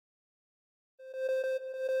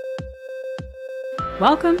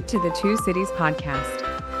Welcome to the Two Cities Podcast,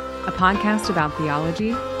 a podcast about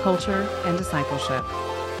theology, culture, and discipleship.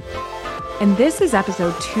 And this is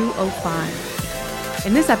episode 205.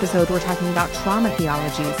 In this episode, we're talking about trauma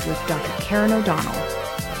theologies with Dr. Karen O'Donnell.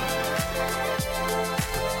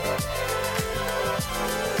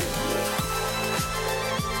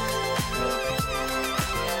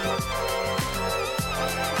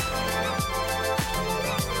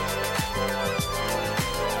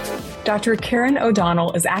 Dr. Karen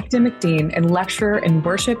O'Donnell is academic dean and lecturer in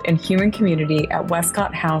worship and human community at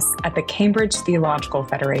Westcott House at the Cambridge Theological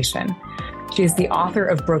Federation. She is the author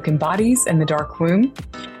of Broken Bodies and the Dark Womb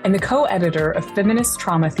and the co-editor of Feminist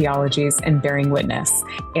Trauma Theologies and Bearing Witness.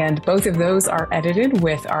 And both of those are edited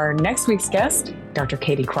with our next week's guest, Dr.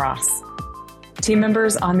 Katie Cross. Team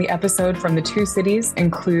members on the episode from the Two Cities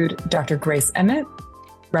include Dr. Grace Emmett,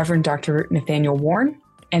 Reverend Dr. Nathaniel Warren,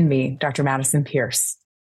 and me, Dr. Madison Pierce.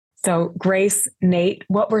 So Grace, Nate,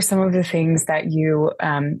 what were some of the things that you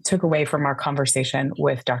took away from our conversation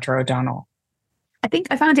with Dr. O'Donnell? I think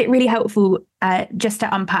I found it really helpful just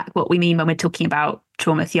to unpack what we mean when we're talking about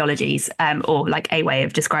trauma theologies, or like a way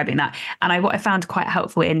of describing that. And what I found quite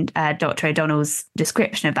helpful in Dr. O'Donnell's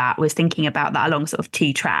description of that was thinking about that along sort of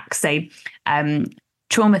two tracks. So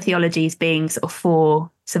trauma theologies being sort of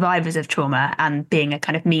for survivors of trauma and being a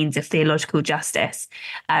kind of means of theological justice.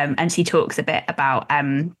 And she talks a bit about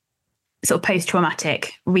sort of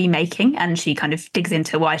post-traumatic remaking, and she kind of digs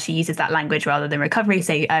into why she uses that language rather than recovery.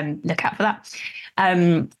 So look out for that.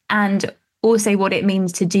 And also what it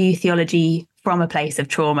means to do theology from a place of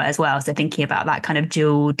trauma as well. So thinking about that kind of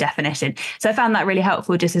dual definition. So I found that really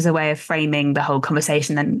helpful just as a way of framing the whole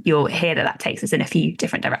conversation. And you'll hear that takes us in a few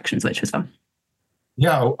different directions, which was fun.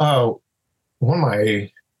 Yeah. One of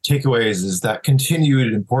my takeaways is that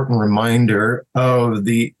continued important reminder of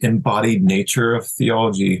the embodied nature of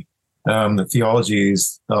theology. The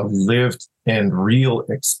theologies of lived and real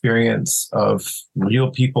experience of real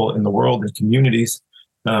people in the world and communities.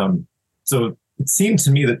 So it seemed to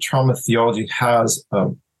me that trauma theology has a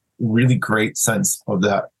really great sense of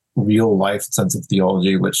that real life sense of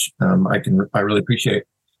theology, which I really appreciate.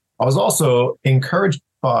 I was also encouraged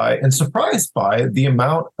by and surprised by the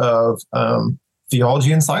amount of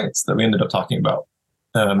theology and science that we ended up talking about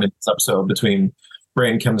in this episode, between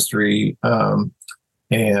brain chemistry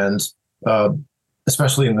and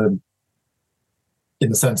especially in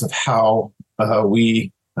the sense of how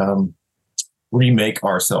we remake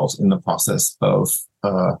ourselves in the process of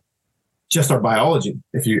just our biology,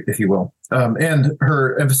 if you will, and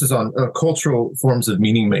her emphasis on cultural forms of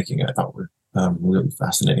meaning making, I thought were really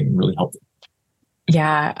fascinating and really helpful.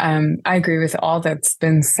 Yeah, I agree with all that's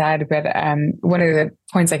been said, but one of the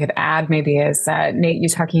points I could add maybe is Nate, you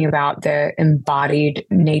talking about the embodied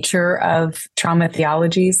nature of trauma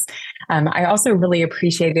theologies. I also really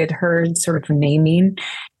appreciated her sort of naming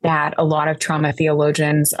that a lot of trauma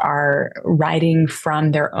theologians are writing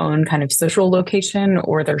from their own kind of social location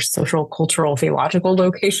or their social, cultural, theological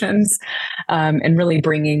locations, and really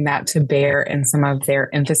bringing that to bear in some of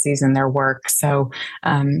their emphases in their work. So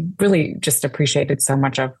really just appreciated so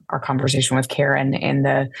much of our conversation with Karen and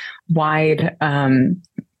the wide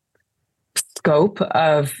scope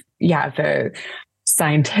of, the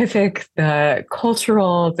scientific, the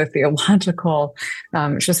cultural, the theological.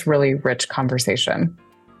 It's just really rich conversation.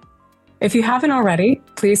 If you haven't already,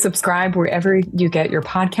 please subscribe wherever you get your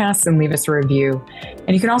podcasts and leave us a review.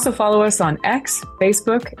 And you can also follow us on X,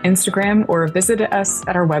 Facebook, Instagram, or visit us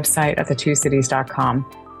at our website at thetwocities.com.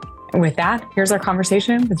 And with that, here's our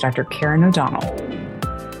conversation with Dr. Karen O'Donnell.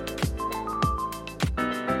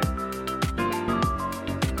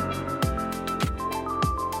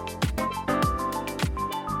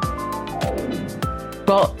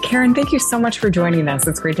 Well, Karen, thank you so much for joining us.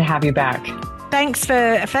 It's great to have you back. Thanks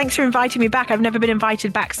for inviting me back. I've never been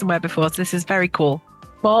invited back somewhere before, so this is very cool.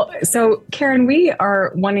 Well, so Karen, we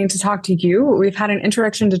are wanting to talk to you. We've had an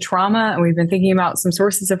introduction to trauma, and we've been thinking about some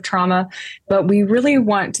sources of trauma, but we really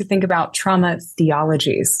want to think about trauma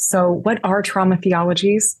theologies. So what are trauma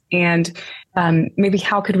theologies, and maybe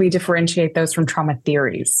how could we differentiate those from trauma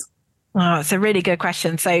theories? Oh, it's a really good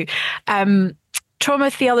question. So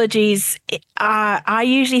trauma theologies, I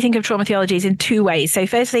usually think of trauma theologies in two ways. So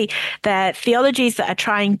firstly, they're theologies that are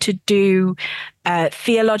trying to do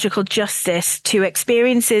theological justice to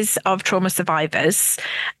experiences of trauma survivors.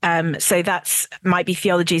 So that's might be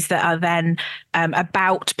theologies that are then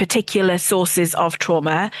about particular sources of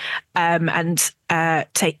trauma, and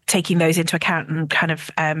taking those into account and kind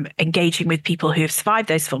of engaging with people who have survived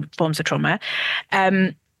those forms of trauma.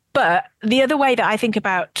 But the other way that I think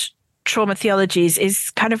about trauma theologies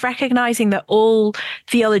is kind of recognizing that all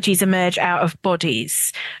theologies emerge out of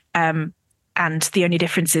bodies. And the only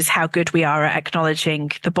difference is how good we are at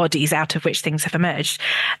acknowledging the bodies out of which things have emerged.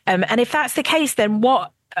 And if that's the case, then one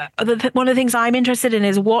of the things I'm interested in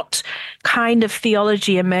is what kind of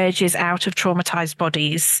theology emerges out of traumatized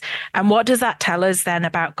bodies, and what does that tell us then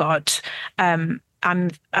about God? I'm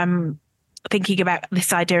thinking about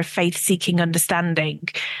this idea of faith-seeking understanding,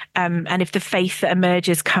 and if the faith that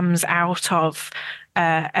emerges comes out of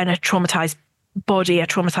a traumatized body, a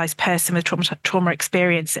traumatized person with trauma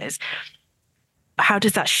experiences, how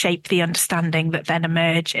does that shape the understanding that then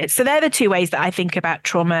emerges? So they're the two ways that I think about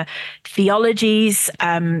trauma theologies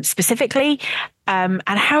specifically. And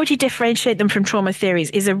how would you differentiate them from trauma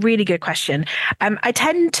theories is a really good question. I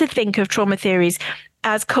tend to think of trauma theories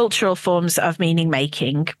as cultural forms of meaning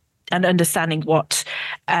making and understanding what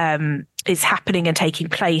is happening and taking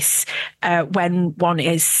place when one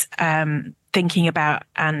is thinking about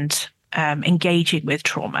and engaging with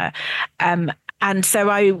trauma. And so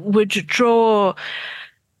I would draw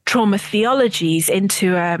trauma theologies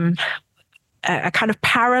into a kind of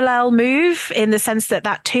parallel move, in the sense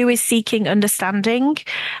that too is seeking understanding,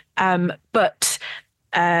 but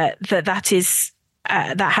that is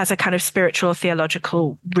that has a kind of spiritual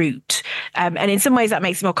theological root. And in some ways that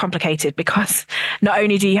makes it more complicated, because not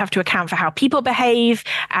only do you have to account for how people behave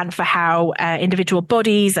and for how individual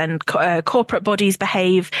bodies and corporate bodies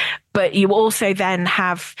behave, but you also then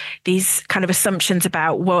have these kind of assumptions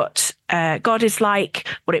about what God is like,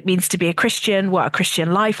 what it means to be a Christian, what a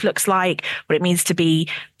Christian life looks like, what it means to be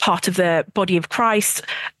part of the body of Christ,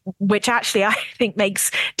 which actually I think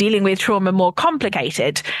makes dealing with trauma more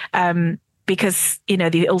complicated. Because,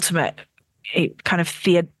 the ultimate kind of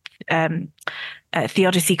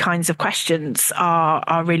theodicy kinds of questions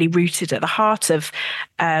are really rooted at the heart of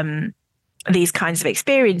these kinds of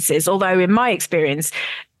experiences. Although in my experience,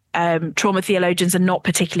 trauma theologians are not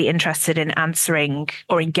particularly interested in answering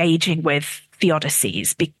or engaging with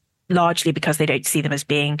theodicies, largely because they don't see them as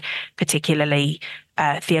being particularly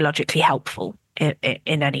theologically helpful in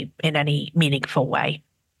any meaningful way.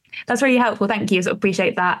 That's really helpful. Thank you. I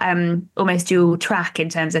appreciate that almost dual track in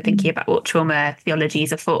terms of thinking about what trauma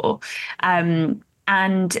theologies are for.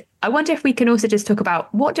 And I wonder if we can also just talk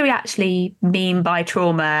about, what do we actually mean by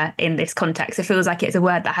trauma in this context? It feels like it's a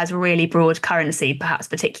word that has really broad currency, perhaps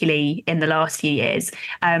particularly in the last few years.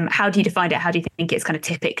 How do you define it? How do you think it's kind of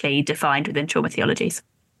typically defined within trauma theologies?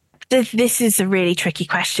 This is a really tricky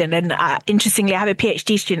question. And interestingly, I have a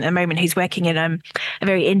PhD student at the moment who's working in a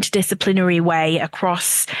very interdisciplinary way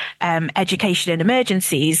across education and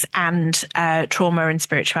emergencies and trauma and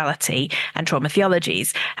spirituality and trauma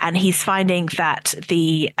theologies. And he's finding that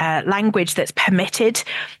the language that's permitted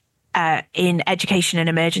in education and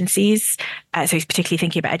emergencies, so he's particularly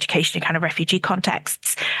thinking about education in kind of refugee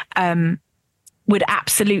contexts, would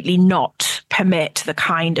absolutely not permit the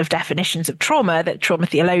kind of definitions of trauma that trauma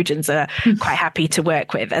theologians are quite happy to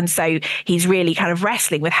work with. And so he's really kind of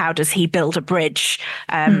wrestling with, how does he build a bridge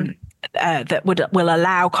that will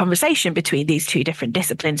allow conversation between these two different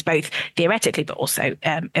disciplines, both theoretically, but also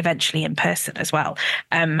eventually in person as well.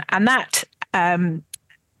 And that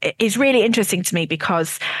is really interesting to me,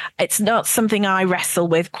 because it's not something I wrestle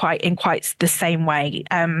with in quite the same way.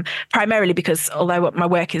 Primarily because although my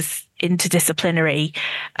work is interdisciplinary,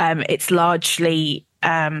 it is largely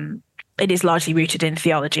rooted in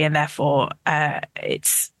theology, and therefore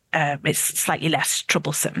it's slightly less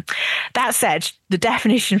troublesome. That said, the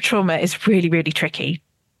definition of trauma is really, really tricky.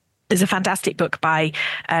 There's a fantastic book by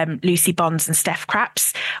Lucy Bonds and Steph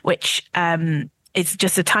Krapps, which it's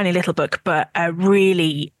just a tiny little book, but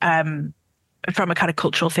really, from a kind of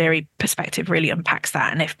cultural theory perspective, really unpacks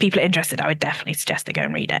that. And if people are interested, I would definitely suggest they go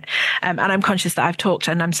and read it. And I'm conscious that I've talked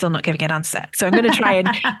and I'm still not giving an answer. So I'm going to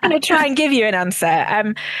try and give you an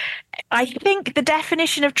answer. I think the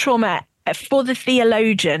definition of trauma for the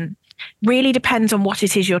theologian really depends on what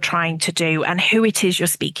it is you're trying to do and who it is you're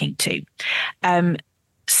speaking to.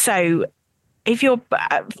 So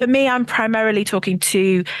for me, I'm primarily talking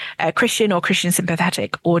to a Christian or Christian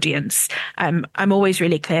sympathetic audience. I'm always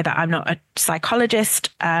really clear that I'm not a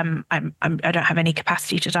psychologist. I don't have any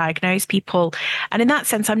capacity to diagnose people. And in that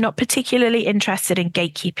sense, I'm not particularly interested in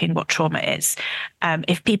gatekeeping what trauma is.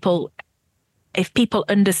 If people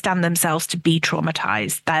understand themselves to be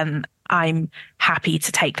traumatized, then I'm happy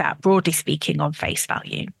to take that, broadly speaking, on face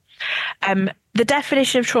value. The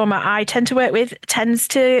definition of trauma I tend to work with tends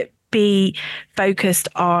to be focused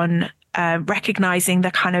on recognizing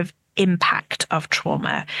the kind of impact of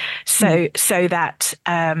trauma, so that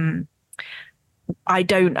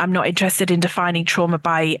I'm not interested in defining trauma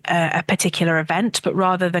by a particular event, but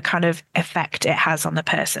rather the kind of effect it has on the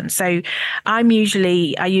person. So I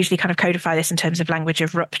usually kind of codify this in terms of language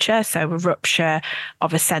of rupture. So a rupture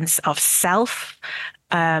of a sense of self,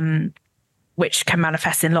 which can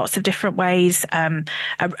manifest in lots of different ways. A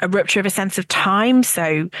rupture of a sense of time.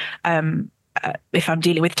 So if I'm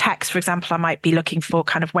dealing with text, for example, I might be looking for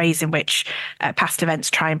kind of ways in which past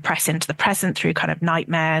events try and press into the present through kind of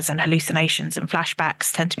nightmares and hallucinations, and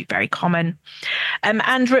flashbacks tend to be very common.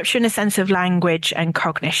 And rupture in a sense of language and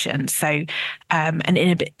cognition. So an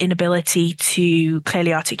inability to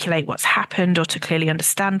clearly articulate what's happened or to clearly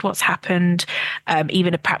understand what's happened,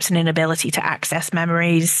 even perhaps an inability to access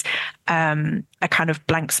memories, a kind of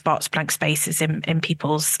blank spots, blank spaces in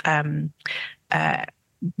people's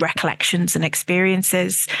recollections and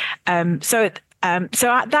experiences. So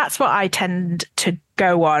that's what I tend to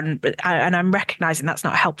go on, and I'm recognizing that's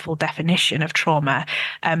not a helpful definition of trauma.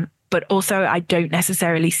 But also I don't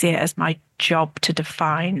necessarily see it as my job to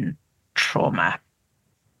define trauma.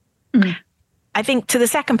 I think to the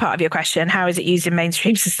second part of your question, how is it used in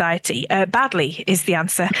mainstream society? Badly is the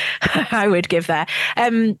answer I would give there.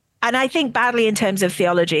 And I think badly in terms of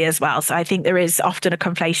theology as well. So I think there is often a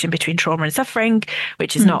conflation between trauma and suffering,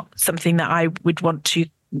 which is not something that I would want to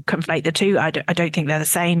conflate the two. I don't think they're the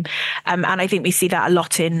same. And I think we see that a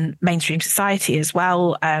lot in mainstream society as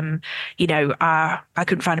well. I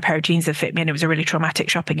couldn't find a pair of jeans that fit me, and it was a really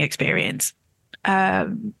traumatic shopping experience.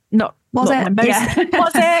 Was it?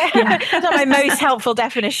 That's not my most helpful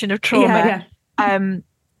definition of trauma. So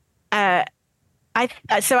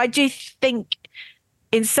I do think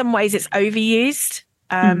in some ways it's overused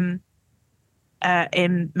in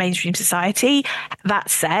mainstream society. That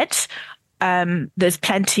said, there's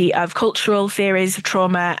plenty of cultural theories of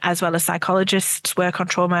trauma, as well as psychologists' work on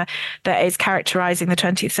trauma, that is characterizing the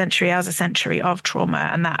 20th century as a century of trauma.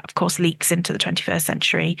 And that, of course, leaks into the 21st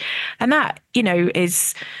century. And that,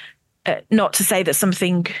 is not to say that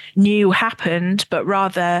something new happened, but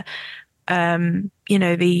rather,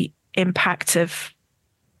 the impact of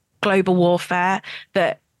global warfare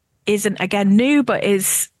that isn't, again, new, but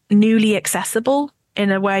is newly accessible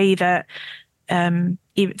in a way that even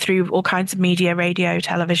through all kinds of media, radio,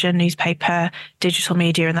 television, newspaper, digital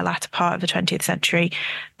media in the latter part of the 20th century,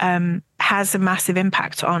 has a massive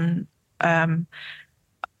impact on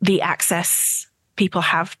the access people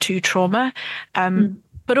have to trauma.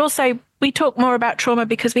 But also we talk more about trauma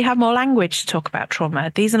because we have more language to talk about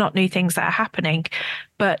trauma. These are not new things that are happening,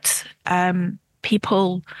 but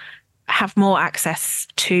people have more access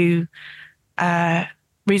to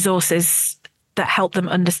resources that help them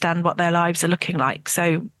understand what their lives are looking like.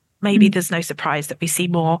 So maybe there's no surprise that we see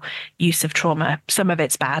more use of trauma. Some of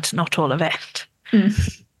it's bad, not all of it.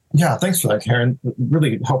 Yeah, thanks for that, Karen.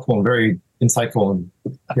 Really helpful and very insightful. And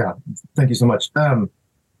yeah, thank you so much.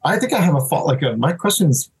 I think I have a thought, my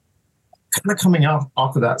question's kind of coming off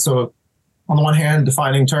of that. So on the one hand,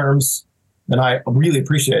 defining terms, and I really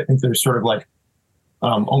appreciate, I think there's sort of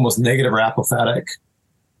almost negative or apophatic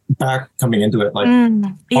back coming into it.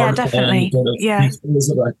 Yeah, definitely. Yeah.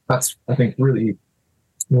 That's, I think, really,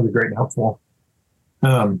 really great and helpful.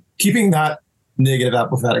 Keeping that negative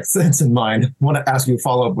apophatic sense in mind, I want to ask you a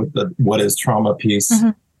follow-up with the what is trauma piece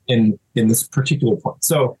in this particular point.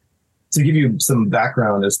 So to give you some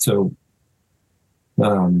background as to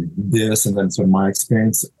this and then sort of my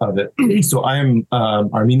experience of it. So I am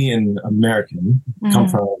Armenian American, come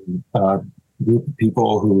from a group of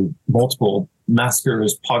people who multiple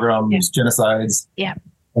massacres, pogroms, genocides. Yeah.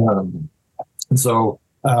 And so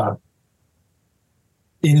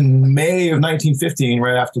in May of 1915,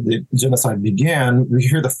 right after the genocide began, we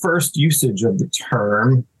hear the first usage of the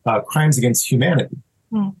term crimes against humanity.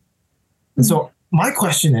 And so my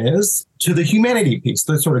question is to the humanity piece,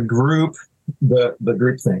 the sort of group, the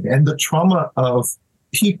group thing, and the trauma of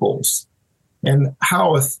peoples, and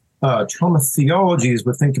how trauma theologies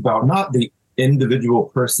would think about not the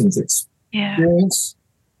individual person's experience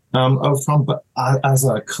of trauma, but as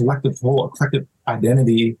a collective whole, a collective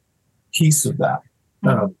identity piece of that.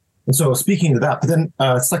 And so speaking of that, but then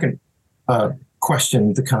second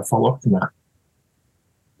question to kind of follow up from that.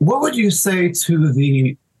 What would you say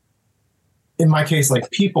to in my case,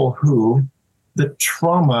 people who the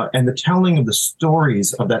trauma and the telling of the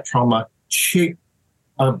stories of that trauma shape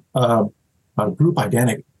a group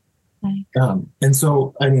identity? And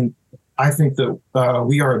so, I think that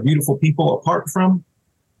we are a beautiful people apart from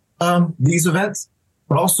these events.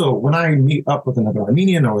 But also, when I meet up with another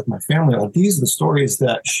Armenian or with my family, these are the stories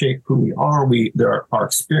that shape who we are. They're our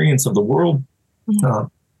experience of the world.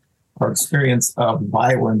 our experience of the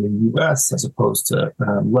Bible in the U.S. as opposed to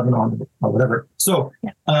Lebanon or whatever. So,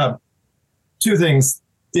 two things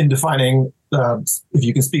in defining if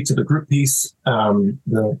you can speak to the group piece, who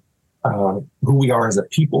we are as a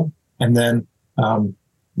people, and then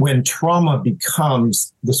when trauma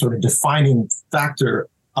becomes the sort of defining factor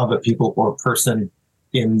of a people or a person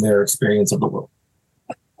in their experience of the world.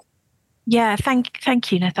 Yeah,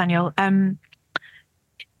 thank you, Nathaniel.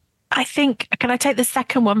 I think, can I take the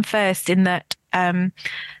second one first, in that the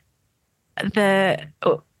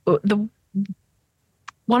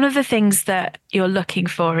one of the things that you're looking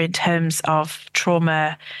for in terms of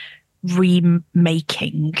trauma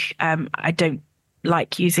remaking, I don't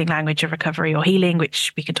like using language of recovery or healing,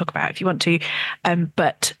 which we can talk about if you want to,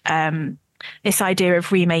 but this idea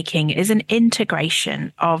of remaking is an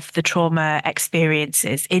integration of the trauma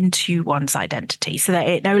experiences into one's identity, so that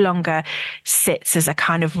it no longer sits as a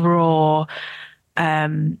kind of raw,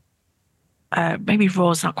 maybe raw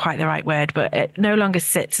is not quite the right word, but it no longer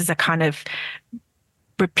sits as a kind of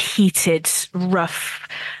repeated, rough,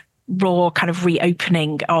 raw kind of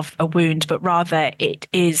reopening of a wound, but rather it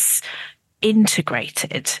is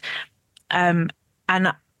integrated. And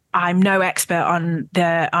I'm no expert on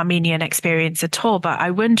the Armenian experience at all, but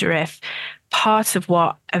I wonder if part of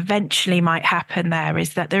what eventually might happen there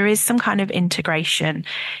is that there is some kind of integration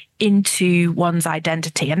into one's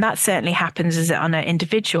identity. And that certainly happens on an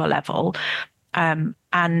individual level.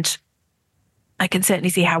 And I can certainly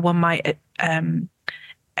see how one might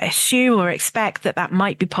assume or expect that that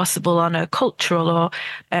might be possible on a cultural or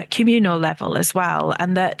communal level as well.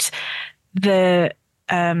 And that the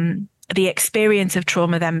experience of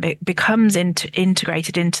trauma then becomes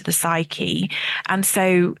integrated into the psyche, and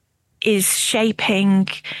so is shaping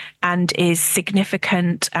and is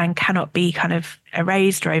significant and cannot be kind of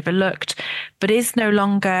erased or overlooked, but is no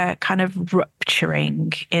longer kind of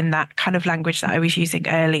rupturing in that kind of language that I was using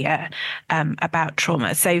earlier about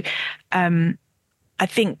trauma. So I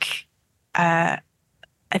think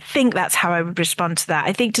that's how I would respond to that.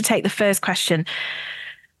 I think, to take the first question,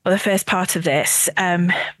 or the first part of this,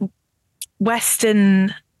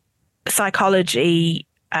 Western psychology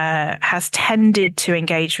has tended to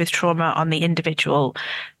engage with trauma on the individual,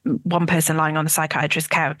 one person lying on the psychiatrist's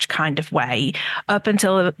couch kind of way, up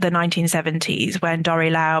until the 1970s, when Dory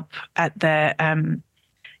Laub at the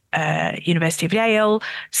University of Yale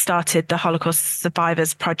started the Holocaust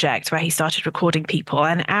Survivors Project, where he started recording people,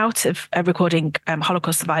 and out of recording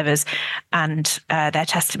Holocaust survivors and their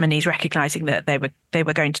testimonies, recognizing that they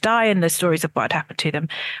were going to die and the stories of what had happened to them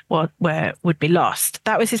would be lost.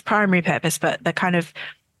 That was his primary purpose, but the kind of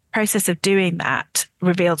process of doing that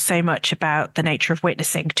revealed so much about the nature of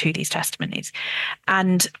witnessing to these testimonies,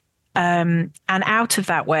 and out of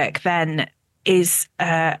that work then is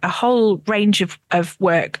a whole range of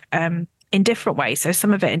work in different ways. So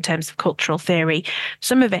some of it in terms of cultural theory,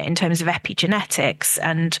 some of it in terms of epigenetics,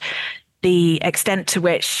 and the extent to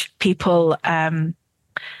which people trauma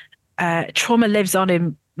lives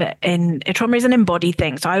on in trauma is an embodied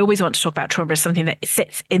thing. So I always want to talk about trauma as something that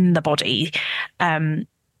sits in the body. And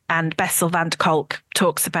Bessel van der Kolk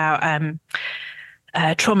talks about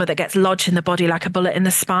trauma that gets lodged in the body like a bullet in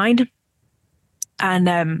the spine.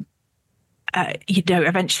 And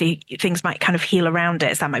eventually things might kind of heal around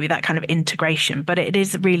it. So that might be that kind of integration, but it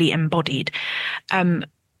is really embodied. And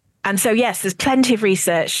so, yes, there's plenty of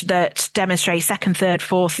research that demonstrates second, third,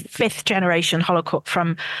 fourth, fifth generation Holocaust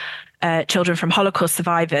from children from Holocaust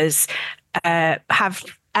survivors have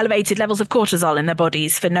elevated levels of cortisol in their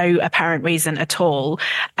bodies for no apparent reason at all.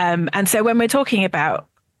 And so when we're talking about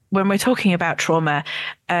trauma,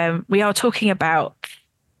 we are talking about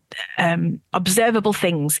observable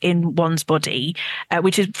things in one's body,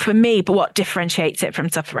 which is, for me, but what differentiates it from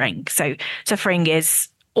suffering. So suffering is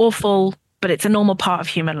awful, but it's a normal part of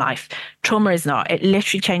human life. Trauma is not. It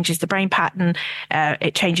literally changes the brain pattern.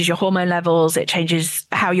 It changes your hormone levels. It changes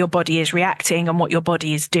how your body is reacting and what your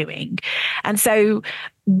body is doing. And so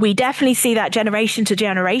we definitely see that generation to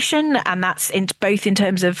generation, and that's both in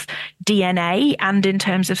terms of DNA and in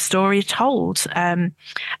terms of story told. There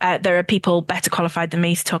are people better qualified than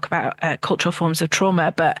me to talk about cultural forms of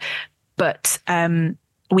trauma, but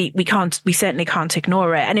we certainly can't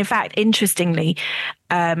ignore it. And in fact, interestingly,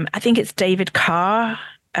 I think it's David Carr.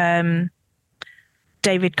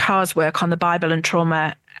 David Carr's work on the Bible and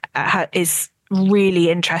trauma is really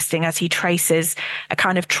interesting, as he traces a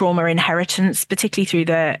kind of trauma inheritance, particularly through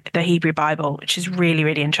the Hebrew Bible, which is really,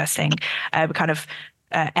 really interesting. Kind of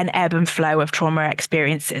an ebb and flow of trauma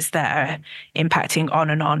experiences that are impacting on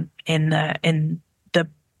and on in the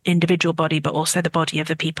individual body, but also the body of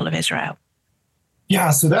the people of Israel.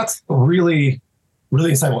 Yeah, so that's really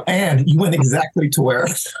really insightful. And you went exactly to where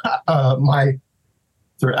my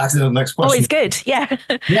sort of accidental next question. Always good. Yeah.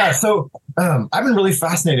 Yeah. So I've been really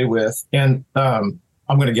fascinated with, and I'm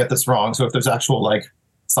going to get this wrong. So if there's actual like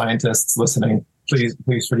scientists listening,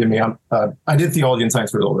 please forgive me. I did theology and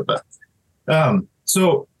science for a little bit, but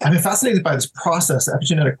so I've been fascinated by this process,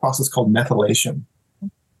 epigenetic process called methylation,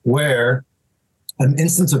 where an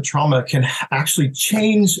instance of trauma can actually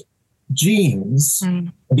change genes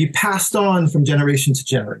and be passed on from generation to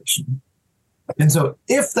generation. And so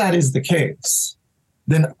if that is the case,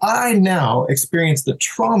 then I now experience the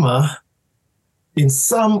trauma in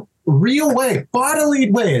some real way,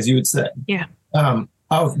 bodily way, as you would say,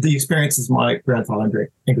 of the experiences of my grandfather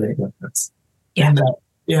and great-grandparents. Yeah. And that,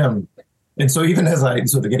 and so even as I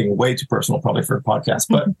sort of getting way too personal probably for a podcast,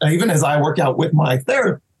 but even as I work out with my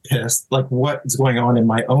therapist, like what is going on in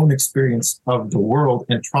my own experience of the world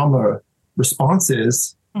and trauma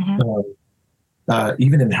responses,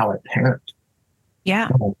 even in how I parent. Yeah.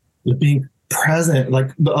 Being present, like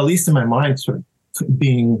at least in my mind, sort of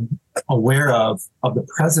being aware of the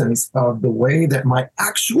presence of the way that my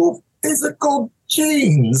actual physical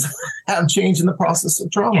genes have changed in the process of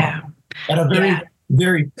trauma at a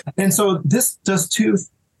very, and so this does two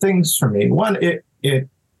things for me. One, it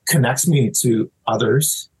connects me to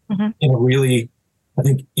others in a really, I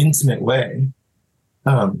think, intimate way.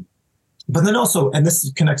 But then also, and this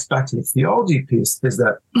connects back to the theology piece, is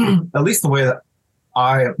that at least the way that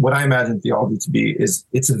what I imagine theology to be is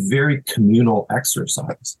it's a very communal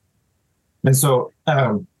exercise. And so,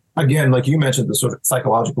 again, like you mentioned, the sort of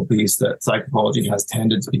psychological piece that psychology has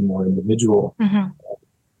tended to be more individual.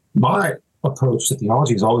 My approach to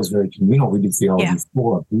theology is always very communal. We do theology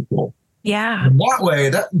for people. Yeah. In that way,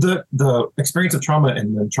 that the experience of trauma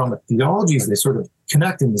and the trauma theologies, they sort of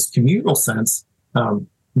connect in this communal sense,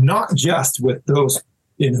 not just with those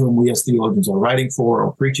in whom we as theologians are writing for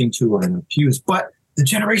or preaching to or in our pews, but the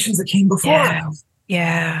generations that came before us.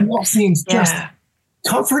 Yeah. And that seems just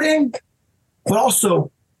comforting, but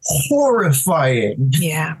also horrifying.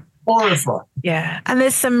 Yeah. Horrifying. Yeah. And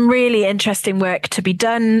there's some really interesting work to be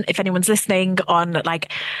done, if anyone's listening, on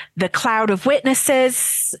like the cloud of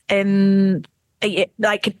witnesses in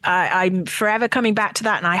I'm forever coming back to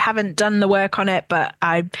that, and I haven't done the work on it, but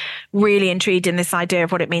I'm really intrigued in this idea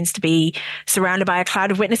of what it means to be surrounded by a cloud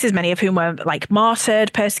of witnesses, many of whom were like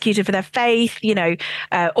martyred, persecuted for their faith,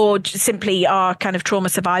 or simply are kind of trauma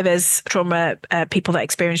survivors, people that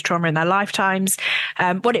experience trauma in their lifetimes.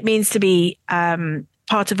 What it means to be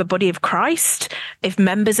part of a body of Christ, if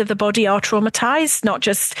members of the body are traumatized, not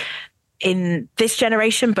just in this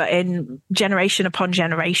generation, but in generation upon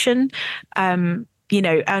generation, and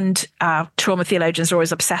trauma theologians are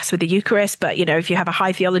always obsessed with the Eucharist. But, if you have a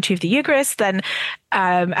high theology of the Eucharist, then,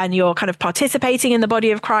 and you're kind of participating in the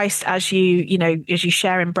body of Christ as you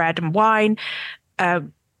share in bread and wine,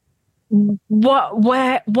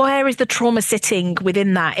 where is the trauma sitting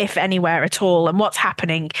within that, if anywhere at all? And what's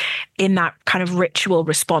happening in that kind of ritual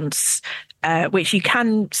response, which you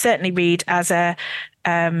can certainly read as a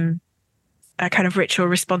kind of ritual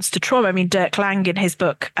response to trauma. I mean, Dirk Lang in his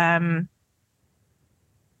book, that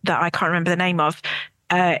I can't remember the name of,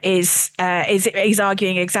 is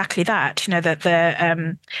arguing exactly that. That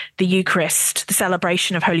the Eucharist, the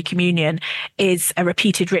celebration of Holy Communion, is a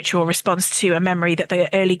repeated ritual response to a memory that the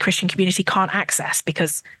early Christian community can't access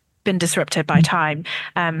because it's been disrupted by time.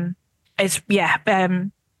 I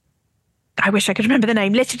wish I could remember the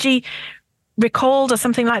name. Liturgy Recalled or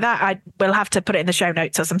something like that. I will have to put it in the show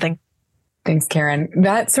notes or something. Thanks, Karen.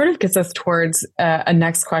 That sort of gets us towards a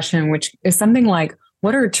next question, which is something like,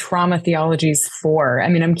 what are trauma theologies for? I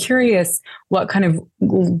mean, I'm curious what kind of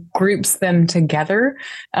groups them together.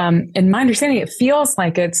 In my understanding, it feels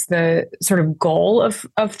like it's the sort of goal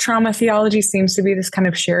of trauma theology seems to be this kind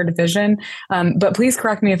of shared vision. But please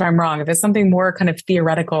correct me if I'm wrong. If it's something more kind of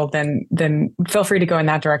theoretical, then feel free to go in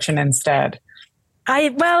that direction instead.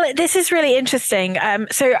 This is really interesting.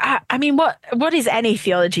 I mean, what is any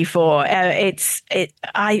theology for? I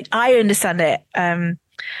understand it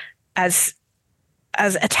as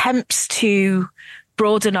attempts to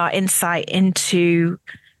broaden our insight into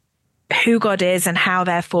who God is and how,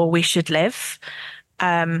 therefore, we should live.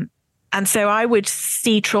 And so I would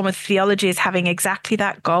see trauma theology as having exactly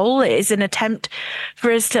that goal. It is an attempt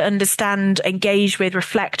for us to understand, engage with,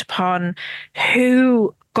 reflect upon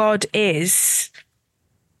who God is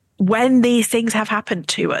when these things have happened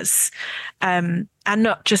to us, and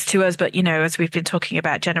not just to us, but, as we've been talking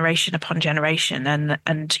about, generation upon generation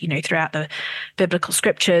and throughout the biblical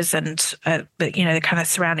scriptures and, the kind of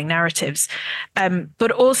surrounding narratives,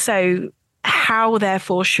 but also how,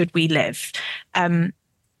 therefore, should we live? And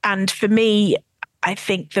for me, I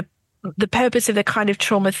think the purpose of the kind of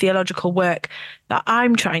trauma theological work that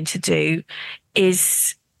I'm trying to do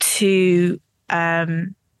is to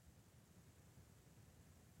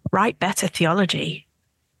write better theology,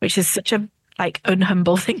 which is such a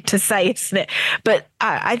unhumble thing to say, isn't it? But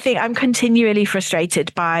I think I'm continually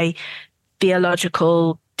frustrated by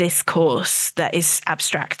theological discourse that is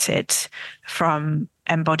abstracted from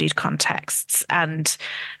embodied contexts. And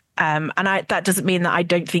that doesn't mean that I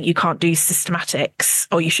don't think you can't do systematics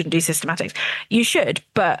or you shouldn't do systematics. You should,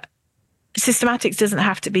 but systematics doesn't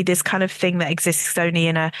have to be this kind of thing that exists only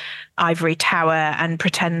in a ivory tower and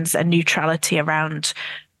pretends a neutrality around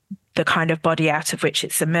the kind of body out of which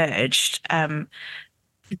it's emerged. I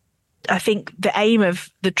think the aim of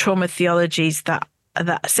the trauma theologies that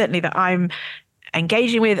certainly that I'm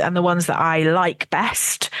engaging with and the ones that I like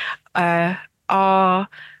best are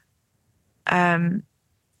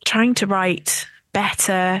trying to write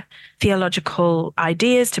better theological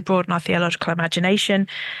ideas to broaden our theological imagination.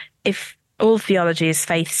 If all theology is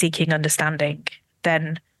faith-seeking understanding,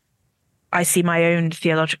 then I see my own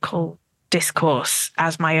theological discourse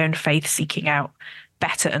as my own faith-seeking out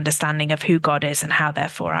better understanding of who God is and how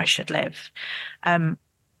therefore I should live. I'm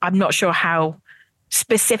not sure how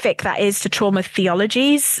specific that is to trauma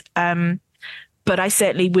theologies, but I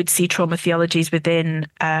certainly would see trauma theologies within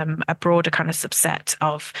a broader kind of subset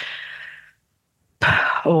of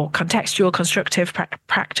or contextual, constructive,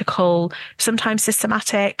 practical, sometimes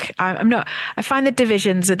systematic. I find the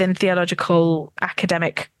divisions within theological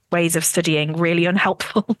academic ways of studying really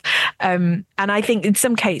unhelpful. And I think in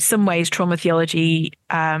some ways, trauma theology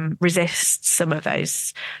resists some of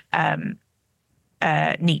those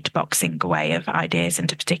neat boxing away of ideas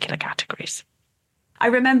into particular categories. I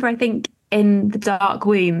remember, I think, in The Dark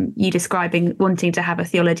Womb, you describing wanting to have a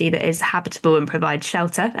theology that is habitable and provides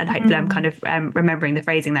shelter. And hopefully I'm kind of remembering the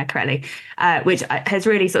phrasing there correctly, which has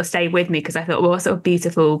really sort of stayed with me because I thought, well, what sort of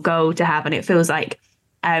beautiful goal to have. And it feels like,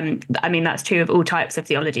 I mean, that's true of all types of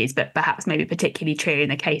theologies, but perhaps maybe particularly true in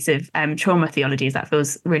the case of trauma theologies. That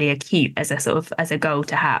feels really acute as a goal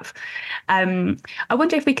to have. I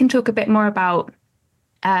wonder if we can talk a bit more about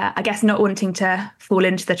I guess not wanting to fall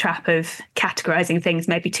into the trap of categorizing things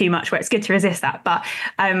maybe too much, where it's good to resist that, but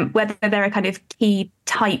whether there are kind of key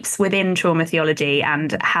types within trauma theology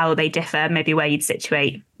and how they differ, maybe where you'd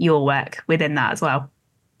situate your work within that as well.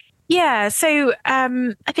 Yeah, so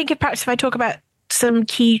I think perhaps if I talk about some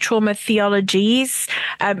key trauma theologies,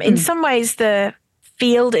 in some ways the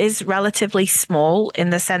field is relatively small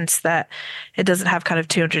in the sense that it doesn't have kind of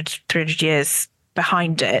 200, 300 years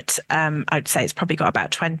behind it. I'd say it's probably got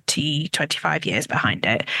about 20, 25 years behind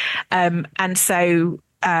it. And so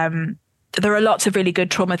there are lots of really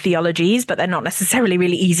good trauma theologies, but they're not necessarily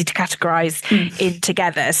really easy to categorize in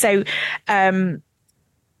together. So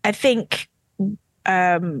I think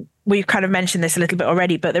we've kind of mentioned this a little bit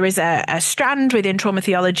already, but there is a strand within trauma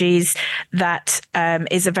theologies that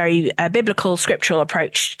is a very biblical scriptural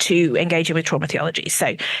approach to engaging with trauma theology.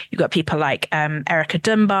 So you've got people like Erica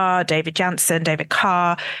Dunbar, David Jansen, David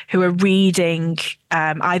Carr, who are reading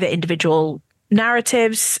either individual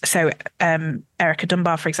narratives. So Erica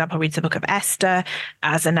Dunbar, for example, reads the book of Esther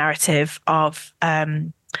as a narrative of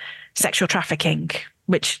sexual trafficking,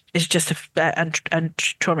 which is just and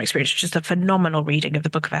trauma experience, just a phenomenal reading of the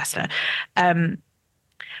Book of Esther,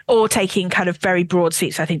 or taking kind of very broad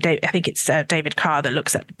sweeps. I think it's David Carr that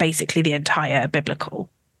looks at basically the entire biblical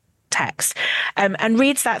text and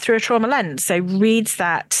reads that through a trauma lens. So reads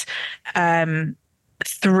that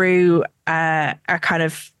through a kind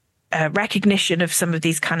of recognition of some of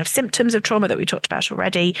these kind of symptoms of trauma that we talked about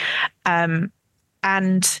already,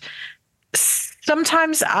 and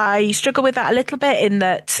sometimes I struggle with that a little bit in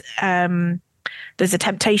that there's a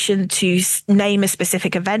temptation to name a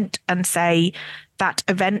specific event and say that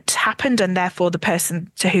event happened and therefore the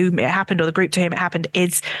person to whom it happened or the group to whom it happened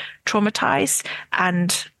is traumatized.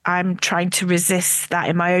 And I'm trying to resist that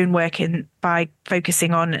in my own work by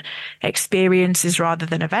focusing on experiences rather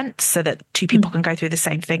than events, so that two people can go through the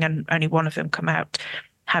same thing and only one of them come out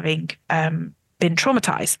having been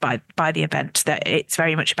traumatized by the event. That it's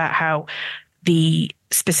very much about how the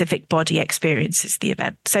specific body experiences the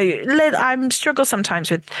event. So I struggle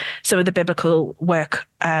sometimes with some of the biblical work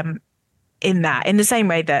in the same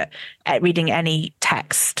way that reading any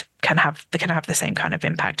text can have the same kind of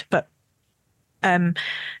impact. But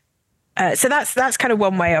so that's kind of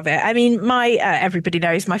one way of it. I mean, my everybody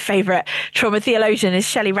knows my favorite trauma theologian is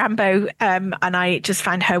Shelley Rambo, and I just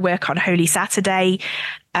find her work on Holy Saturday,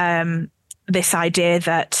 this idea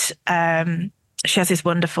that she has this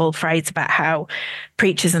wonderful phrase about how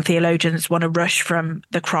preachers and theologians want to rush from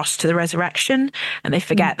the cross to the resurrection, and they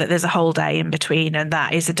forget that there's a whole day in between, and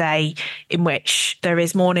that is a day in which there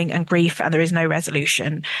is mourning and grief and there is no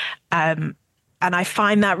resolution. And I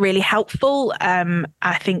find that really helpful.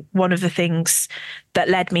 I think one of the things that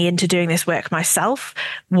led me into doing this work myself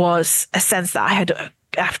was a sense that I had,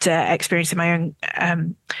 after experiencing my own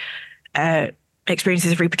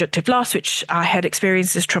experiences of reproductive loss, which I had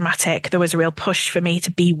experienced as traumatic, there was a real push for me to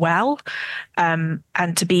be well, and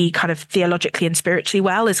to be kind of theologically and spiritually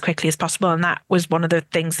well as quickly as possible. And that was one of the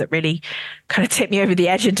things that really kind of tipped me over the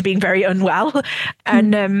edge into being very unwell.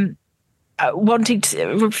 And wanting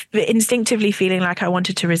to, instinctively feeling like I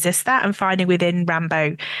wanted to resist that, and finding within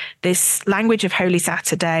Rambo this language of Holy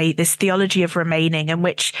Saturday, this theology of remaining, in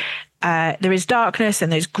which there is darkness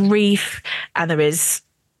and there's grief and there is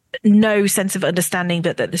no sense of understanding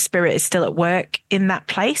that the Spirit is still at work in that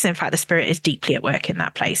place. In fact, the Spirit is deeply at work in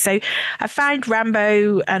that place. So I find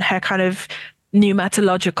Rambo and her kind of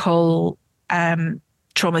pneumatological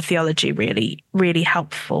trauma theology really, really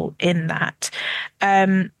helpful in that.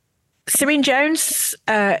 Serene Jones,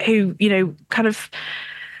 who, kind of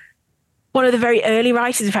one of the very early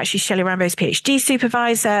writers, in fact, she's Shelley Rambo's PhD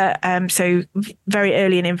supervisor, so very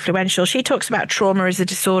early and influential. She talks about trauma as a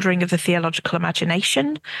disordering of the theological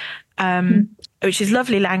imagination, which is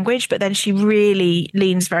lovely language, but then she really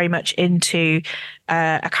leans very much into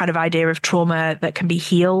a kind of idea of trauma that can be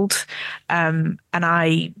healed. And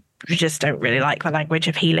I just don't really like the language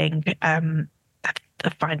of healing. I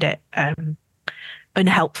find it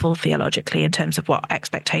unhelpful theologically in terms of what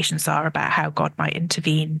expectations are about how God might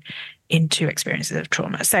intervene into experiences of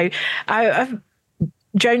trauma. So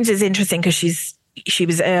Jones is interesting because she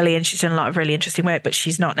was early and she's done a lot of really interesting work, but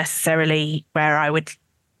she's not necessarily where I would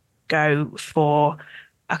go for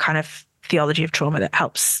a kind of theology of trauma that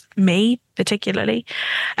helps me particularly.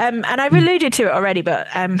 And I've alluded to it already, but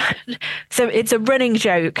so it's a running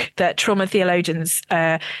joke that trauma theologians,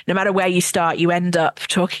 no matter where you start, you end up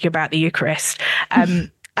talking about the Eucharist.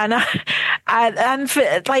 And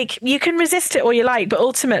for, like, you can resist it all you like, but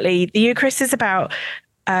ultimately the Eucharist is about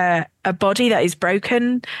a body that is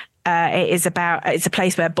broken. It's a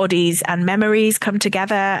place where bodies and memories come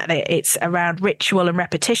together. It's around ritual and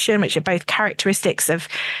repetition, which are both characteristics of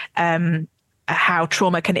how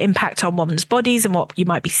trauma can impact on women's bodies and what you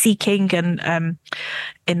might be seeking, and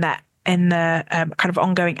in the kind of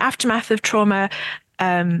ongoing aftermath of trauma.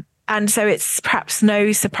 And so it's perhaps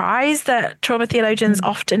no surprise that trauma theologians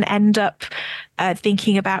often end up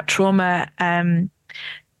thinking about trauma.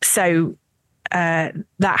 So that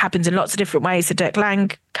happens in lots of different ways. So Dirk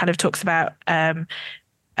Lang kind of talks about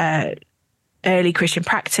early Christian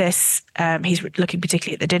practice. He's looking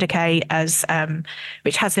particularly at the Didache as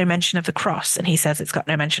which has no mention of the cross, and he says it's got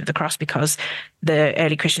no mention of the cross because the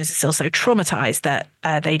early Christians are still so traumatized that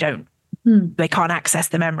they can't access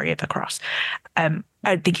the memory of the cross. I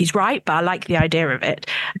don't think he's right, but I like the idea of it.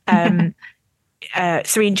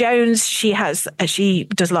 Serene Jones, she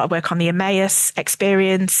does a lot of work on the Emmaus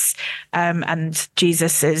experience, and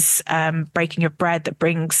Jesus's breaking of bread that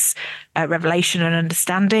brings revelation and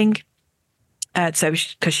understanding. So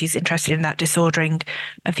because she's interested in that disordering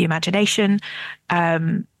of the imagination.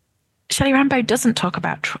 Shelley Rambo doesn't talk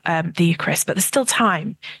about the Eucharist, but there's still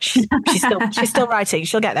time. She's still writing.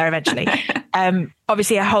 She'll get there eventually.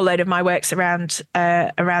 Obviously, a whole load of my works around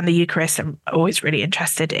the Eucharist. I'm always really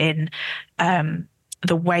interested in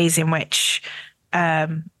the ways in which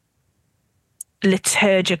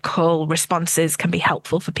liturgical responses can be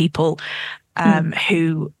helpful for people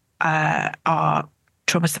who are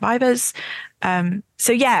trauma survivors.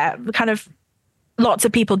 So yeah, kind of. Lots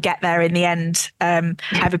of people get there in the end. I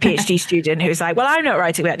have a PhD student who's like, well, I'm not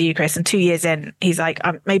writing about the Eucharist. And 2 years in, he's like,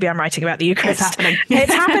 maybe I'm writing about the Eucharist.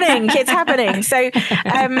 It's happening. It's happening.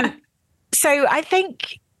 So I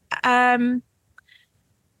think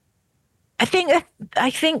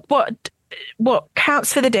what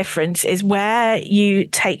counts for the difference is where you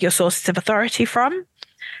take your sources of authority from.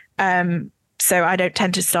 So I don't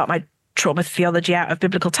tend to start my trauma theology out of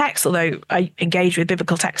biblical text, although I engage with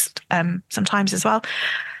biblical text sometimes as well.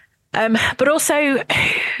 But also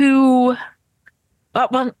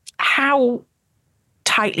how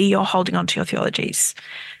tightly you're holding on to your theologies.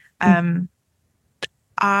 I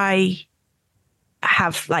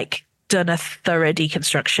have done a thorough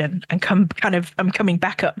deconstruction and I'm coming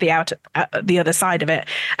back up the other side of it.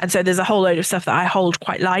 And so there's a whole load of stuff that I hold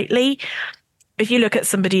quite lightly. If you look at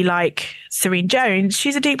somebody like Serene Jones,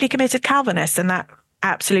 she's a deeply committed Calvinist, and that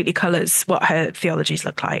absolutely colours what her theologies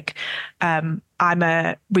look like. I'm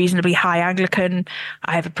a reasonably high Anglican.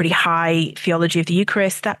 I have a pretty high theology of the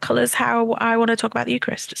Eucharist. That colours how I want to talk about the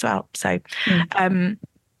Eucharist as well.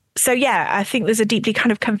 So yeah, I think there's a deeply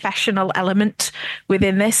kind of confessional element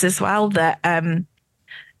within this as well, that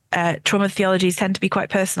trauma theologies tend to be quite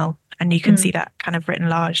personal. And you can see that kind of written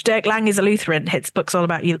large. Dirk Lang is a Lutheran. His book's all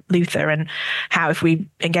about Luther and how if we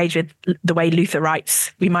engage with the way Luther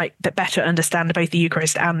writes, we might better understand both the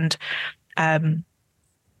Eucharist and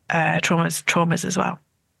traumas as well.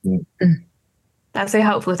 That's so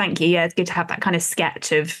helpful. Thank you. Yeah, it's good to have that kind of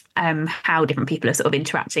sketch of how different people are sort of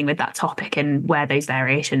interacting with that topic and where those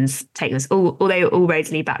variations take us. Although all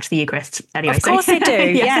roads lead back to the Eucharist anyway. Of course they do.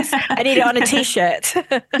 Yes. I need it on a T-shirt.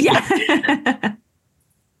 Yeah.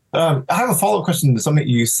 I have a follow-up question to something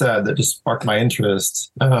you said that just sparked my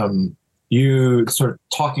interest. You sort of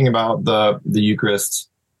talking about the Eucharist,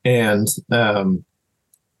 and you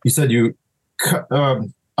said you,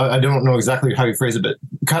 I don't know exactly how you phrase it, but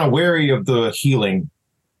kind of wary of the healing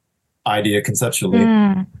idea conceptually.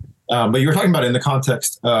 But you were talking about it in the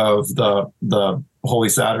context of the Holy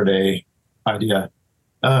Saturday idea.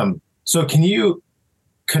 So can you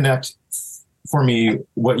connect for me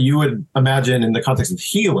what you would imagine in the context of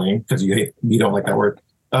healing, because you don't like that word,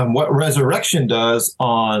 what resurrection does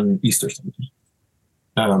on Easter Sunday?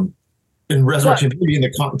 In resurrection, maybe in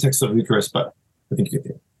the context of Eucharist, but I think you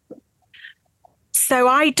get it. So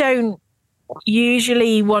I don't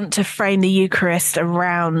usually want to frame the Eucharist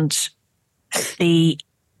around the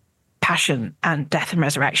passion and death and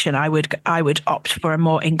resurrection. I would opt for a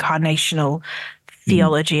more incarnational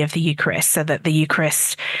theology of the Eucharist, so that the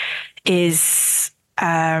Eucharist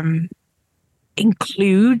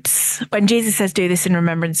includes, when Jesus says, "Do this in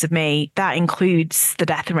remembrance of me," that includes the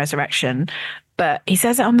death and resurrection. But he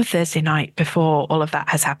says it on the Thursday night before all of that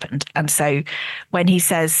has happened. And so when he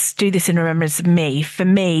says, "Do this in remembrance of me," for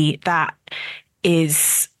me, that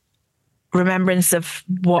is remembrance of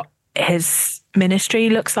what his ministry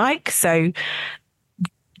looks like. So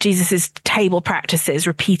Jesus's table practices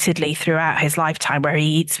repeatedly throughout his lifetime, where he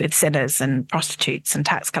eats with sinners and prostitutes and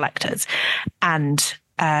tax collectors. And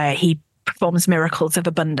he performs miracles of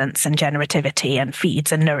abundance and generativity and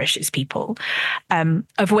feeds and nourishes people,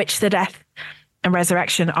 of which the death and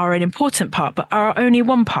resurrection are an important part, but are only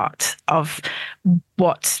one part of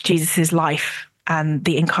what Jesus's life and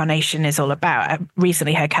the incarnation is all about. I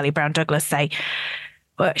recently heard Kelly Brown Douglas say,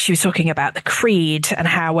 well, she was talking about the creed and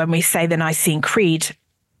how when we say the Nicene Creed,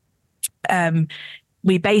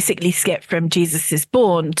 we basically skip from Jesus is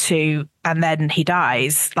born to, and then he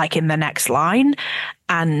dies, like in the next line.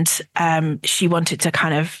 And she wanted to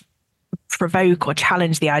kind of provoke or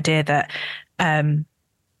challenge the idea that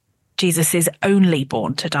Jesus is only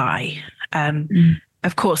born to die.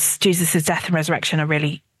 Of course, Jesus's death and resurrection are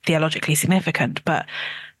really theologically significant, but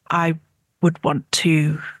I would want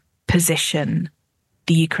to position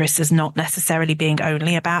the Eucharist as not necessarily being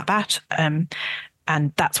only about that.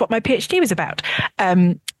 And that's what my PhD was about.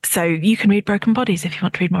 So you can read Broken Bodies if you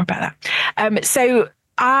want to read more about that. So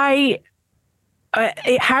how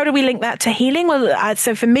do we link that to healing? Well,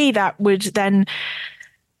 so for me, that would then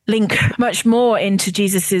link much more into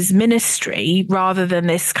Jesus's ministry rather than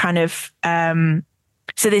this kind of,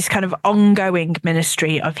 this kind of ongoing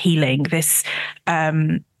ministry of healing, this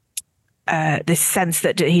sense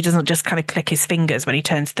that he doesn't just kind of click his fingers when he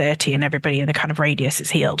turns 30 and everybody in the kind of radius is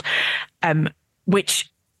healed, which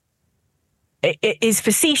is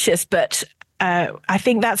facetious, but I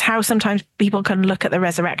think that's how sometimes people can look at the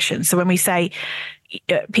resurrection. So when we say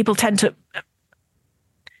people tend to,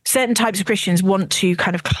 certain types of Christians want to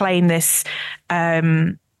kind of claim this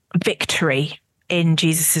victory in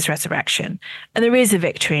Jesus's resurrection. And there is a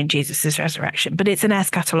victory in Jesus's resurrection, but it's an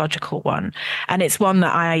eschatological one. And it's one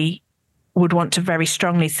that I would want to very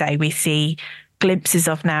strongly say we see glimpses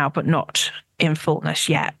of now, but not in fullness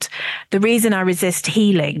yet. The reason I resist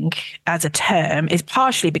healing as a term is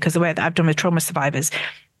partially because the way that I've done with trauma survivors,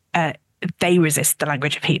 they resist the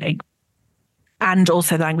language of healing and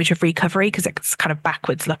also the language of recovery because it's kind of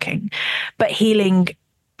backwards looking. But healing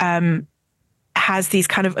has these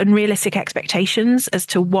kind of unrealistic expectations as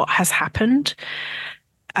to what has happened.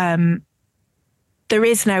 There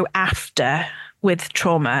is no after with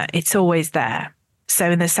trauma. It's always there. So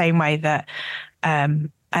in the same way that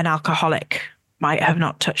an alcoholic might have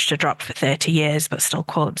not touched a drop for 30 years, but still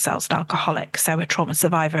call themselves an alcoholic. So a trauma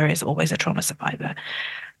survivor is always a trauma survivor.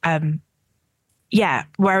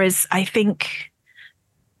 Whereas I think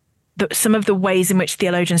that some of the ways in which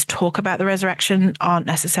theologians talk about the resurrection aren't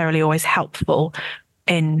necessarily always helpful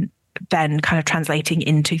in then kind of translating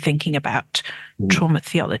into thinking about trauma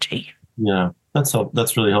theology. Yeah, that's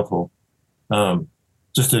really helpful.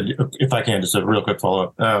 if I can, just a real quick follow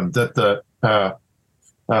up. The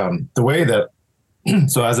way that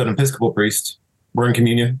so as an Episcopal priest, we're in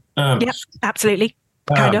communion. Yeah, absolutely.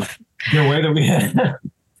 Kind of. The way that we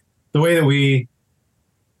the way that we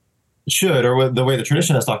should, or the way the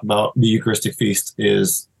tradition has talked about the Eucharistic feast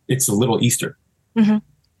is it's a little Easter. Mm-hmm.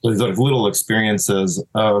 So these like little experiences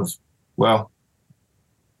of, well,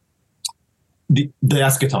 the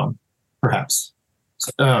eschaton, perhaps.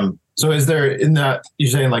 So is there, in that, you're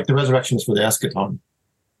saying like the resurrection is for the eschaton,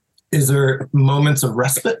 is there moments of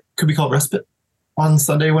respite, could we call it respite, on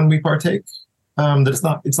Sunday when we partake?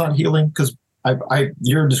 That it's not healing? Because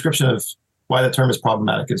your description of why the term is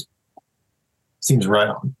problematic seems right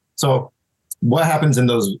on. So what happens in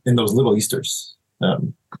those little Easters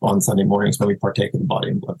on Sunday mornings when we partake of the body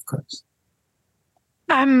and blood of Christ?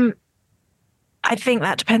 I think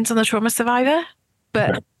that depends on the trauma survivor,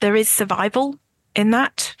 but there is survival in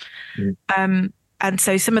that. Mm. And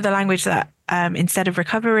so some of the language that instead of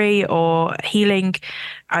recovery or healing,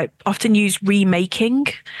 I often use remaking.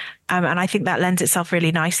 And I think that lends itself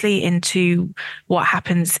really nicely into what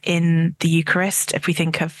happens in the Eucharist. If we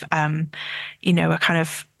think of, a kind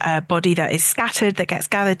of body that is scattered, that gets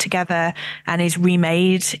gathered together and is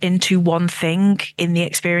remade into one thing in the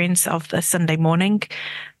experience of the Sunday morning.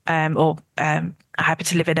 I happen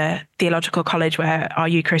to live in a theological college where our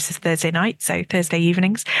Eucharist is Thursday night, so Thursday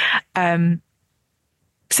evenings.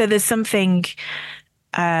 So there's something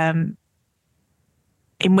in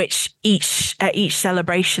which each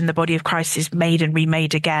celebration, the body of Christ is made and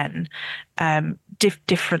remade again,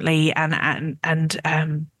 differently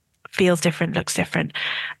and feels different, looks different,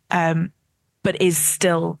 but is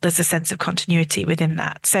still, there's a sense of continuity within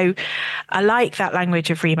that. So I like that language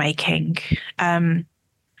of remaking.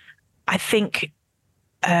 I think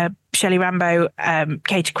Shelley Rambo,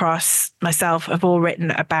 Katie Cross, myself have all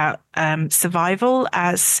written about survival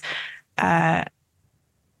as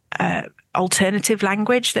alternative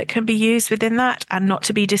language that can be used within that, and not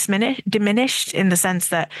to be diminished in the sense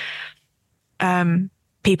that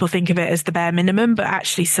people think of it as the bare minimum, but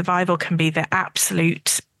actually survival can be the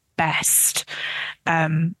absolute best.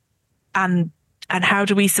 And how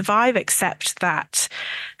do we survive except that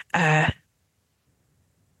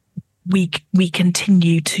we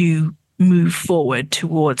continue to move forward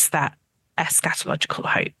towards that eschatological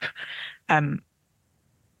hope.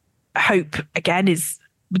 Hope, again, is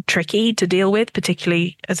tricky to deal with,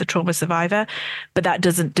 particularly as a trauma survivor, but that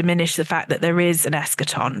doesn't diminish the fact that there is an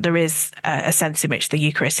eschaton. There is a sense in which the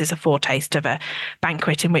Eucharist is a foretaste of a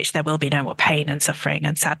banquet in which there will be no more pain and suffering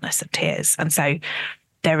and sadness and tears. And so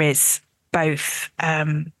there is both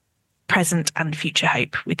present and future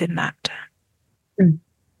hope within that. Mm.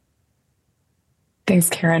 Thanks,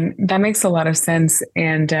 Karen. That makes a lot of sense.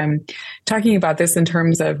 And talking about this in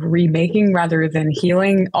terms of remaking rather than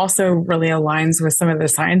healing also really aligns with some of the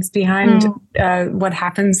science behind what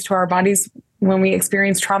happens to our bodies when we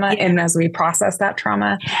experience trauma and as we process that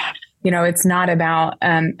trauma. You know, it's not about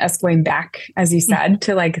us going back, as you said,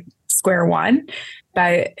 to like square one.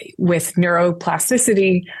 But with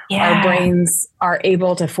neuroplasticity, our brains are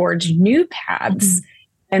able to forge new paths.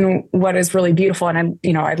 And what is really beautiful, and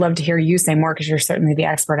I'd love to hear you say more because you're certainly the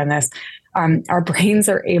expert on this. Our brains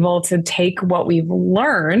are able to take what we've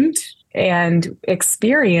learned and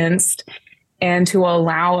experienced and to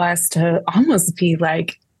allow us to almost be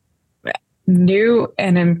like new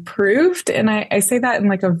and improved. And I say that in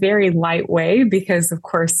like a very light way because, of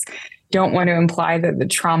course, don't want to imply that the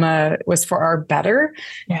trauma was for our better,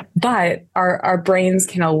 but our brains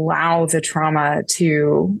can allow the trauma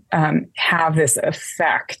to have this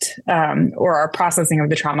effect, or our processing of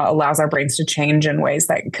the trauma allows our brains to change in ways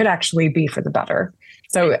that could actually be for the better.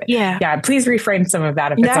 So please reframe some of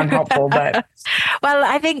that if it's unhelpful. But well,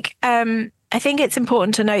 I think it's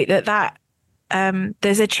important to note that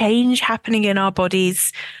there's a change happening in our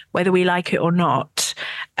bodies, whether we like it or not.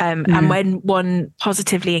 And when one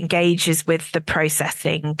positively engages with the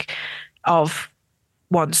processing of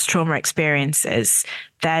one's trauma experiences,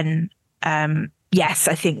 then yes,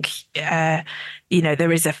 I think,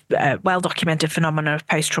 there is a well-documented phenomenon of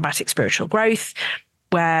post-traumatic spiritual growth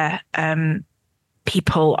where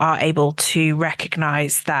people are able to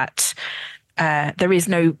recognize that there is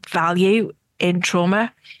no value in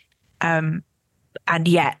trauma. And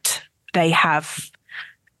yet they have,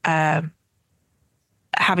 having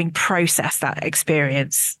processed that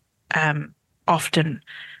experience, often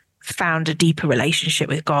found a deeper relationship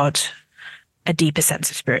with God, a deeper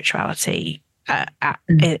sense of spirituality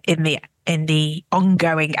in the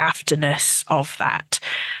ongoing afterness of that.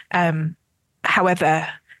 However,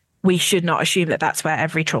 we should not assume that that's where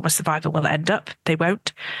every trauma survivor will end up. They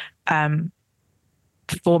won't.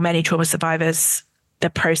 for many trauma survivors, the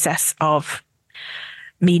process of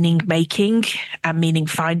meaning making and meaning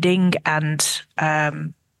finding and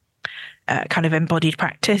kind of embodied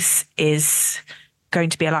practice is going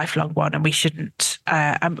to be a lifelong one, and we shouldn't.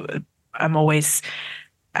 I'm always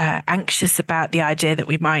anxious about the idea that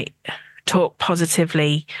we might talk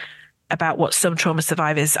positively about what some trauma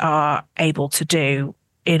survivors are able to do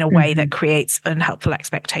in a way that creates unhelpful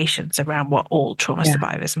expectations around what all trauma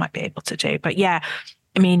survivors might be able to do. But yeah,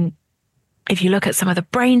 I mean, if you look at some of the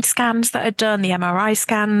brain scans that are done, the MRI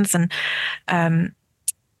scans, and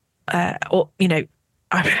or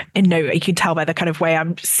I'm in no way, you can tell by the kind of way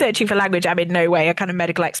I'm searching for language, I'm in no way a kind of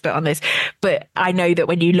medical expert on this, but I know that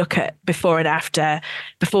when you look at before and after,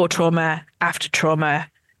 before trauma, after trauma,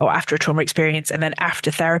 or after a trauma experience, and then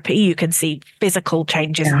after therapy, you can see physical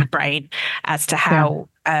changes in the brain as to how,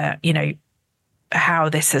 how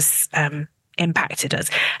this has impacted us.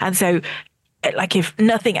 And so, like, if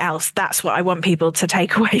nothing else, that's what I want people to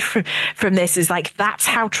take away from this, is like, that's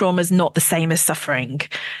how trauma is not the same as suffering,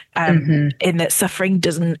 in that suffering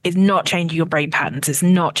is not changing your brain patterns, it's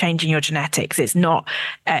not changing your genetics, it's not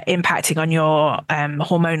impacting on your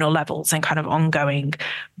hormonal levels in kind of ongoing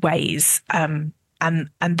ways, and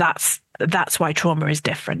that's why trauma is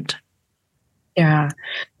different. Yeah,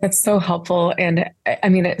 that's so helpful. And I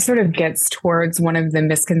mean, it sort of gets towards one of the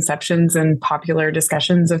misconceptions in popular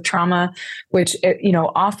discussions of trauma, which,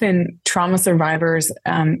 often trauma survivors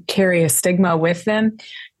carry a stigma with them.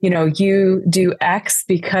 You do X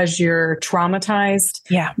because you're traumatized.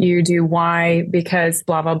 Yeah. You do Y because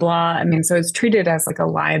blah, blah, blah. I mean, so it's treated as like a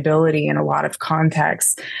liability in a lot of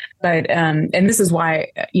contexts. But, and this is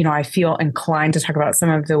why, I feel inclined to talk about some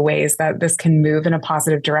of the ways that this can move in a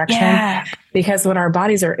positive direction. Yeah. Because what our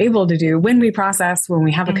bodies are able to do when we process, when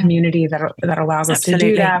we have a community that allows us to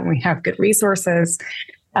do that, when we have good resources,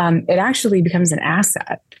 it actually becomes an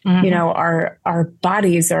asset. Our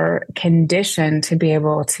bodies are conditioned to be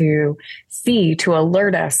able to see, to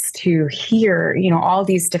alert us, to hear, all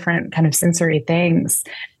these different kind of sensory things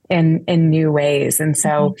in new ways. And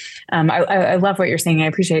so I love what you're saying. I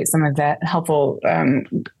appreciate some of that helpful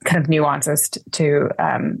kind of nuances to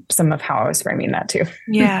some of how I was framing that too.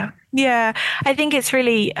 Yeah. I think it's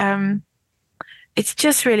really, it's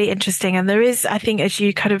just really interesting. And there is, I think, as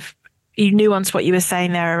you kind of, you nuance what you were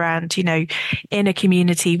saying there around, in a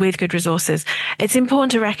community with good resources, it's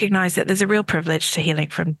important to recognize that there's a real privilege to healing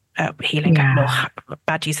from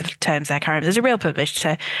bad use of terms there, Karen. There's a real privilege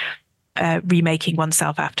to remaking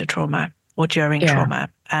oneself after trauma or during trauma.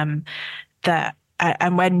 And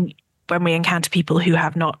when we encounter people who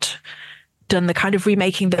have not done the kind of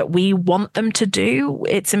remaking that we want them to do,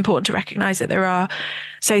 it's important to recognize that there are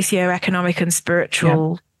socioeconomic and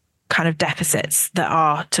spiritual kind of deficits that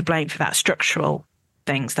are to blame for that, structural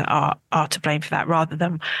things that are to blame for that, rather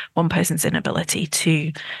than one person's inability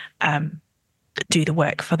to do the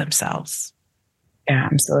work for themselves. Yeah,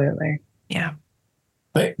 absolutely. Yeah.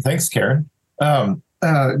 Thanks, Karen.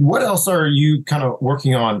 What else are you kind of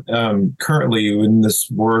working on currently in this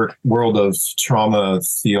world of trauma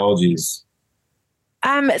theologies?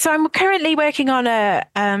 So I'm currently working on a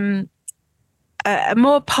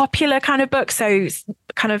more popular kind of book, so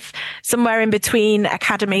kind of somewhere in between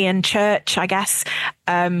academy and church, I guess,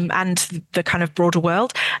 and the kind of broader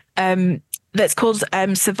world, that's called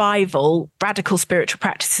Survival: Radical Spiritual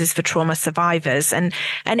Practices for Trauma Survivors. And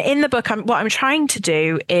in the book, what I'm trying to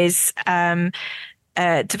do is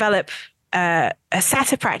develop a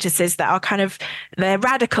set of practices that are they're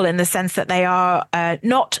radical in the sense that they are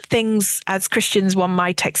not things as Christians one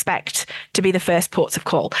might expect to be the first ports of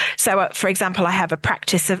call. So, for example, I have a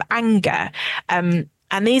practice of anger, and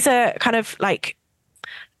these are kind of like,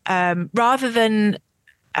 rather than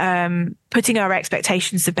putting our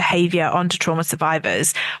expectations of behavior onto trauma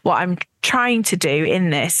survivors, what I'm trying to do in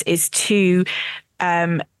this is to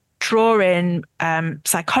draw in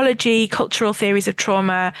psychology, cultural theories of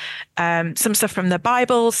trauma, some stuff from the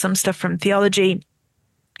Bible, some stuff from theology,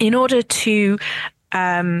 in order to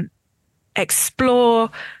explore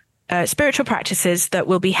spiritual practices that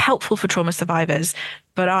will be helpful for trauma survivors,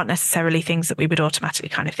 but aren't necessarily things that we would automatically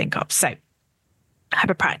kind of think of. So I have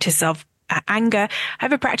a practice of anger. I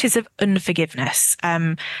have a practice of unforgiveness.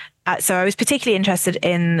 So I was particularly interested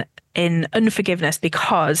in unforgiveness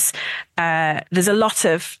because there's a lot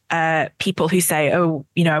of people who say, oh,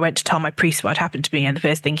 I went to tell my priest what happened to me, and the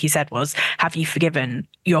first thing he said was, have you forgiven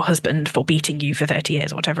your husband for beating you for 30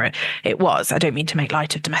 years or whatever it was. I don't mean to make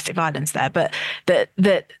light of domestic violence there, but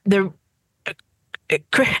the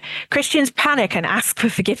Christians panic and ask for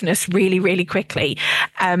forgiveness really, really quickly.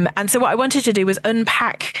 And so what I wanted to do was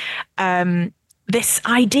unpack this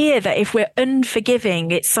idea that if we're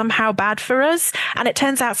unforgiving, it's somehow bad for us. And it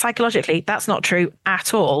turns out psychologically, that's not true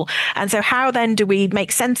at all. And so how then do we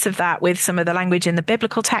make sense of that with some of the language in the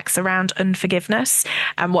biblical texts around unforgiveness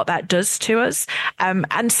and what that does to us?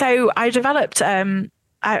 And so I developed, I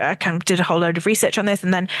kind of did a whole load of research on this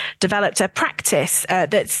and then developed a practice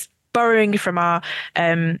that's borrowing from our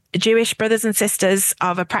Jewish brothers and sisters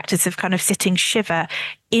of a practice of kind of sitting shiva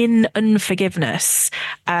in unforgiveness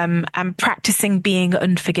and practicing being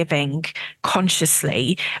unforgiving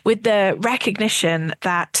consciously with the recognition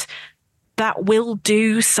that that will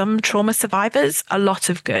do some trauma survivors a lot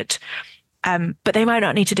of good. But they might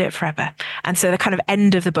not need to do it forever. And so the kind of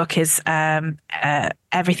end of the book is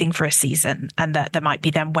everything for a season, and that there might be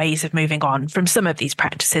then ways of moving on from some of these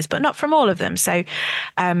practices, but not from all of them. So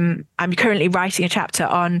I'm currently writing a chapter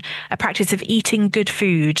on a practice of eating good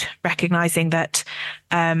food, recognizing that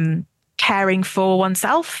caring for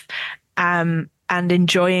oneself and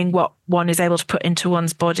enjoying what one is able to put into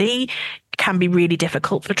one's body can be really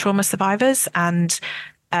difficult for trauma survivors. And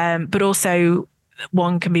but also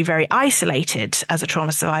one can be very isolated as a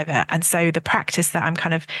trauma survivor. And so the practice that I'm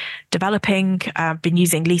kind of developing, I've been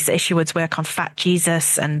using Lisa Isherwood's work on Fat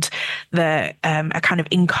Jesus and a kind of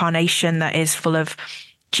incarnation that is full of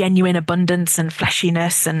genuine abundance and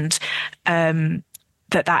fleshiness, and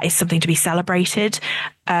that is something to be celebrated.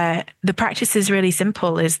 The practice is really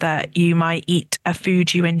simple, is that you might eat a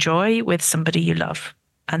food you enjoy with somebody you love.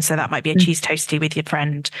 And so that might be a cheese toastie with your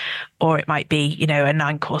friend, or it might be, a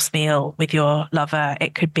 9-course meal with your lover.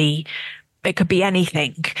 It could be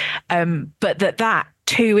anything. But that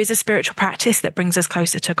too is a spiritual practice that brings us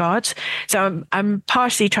closer to God. So I'm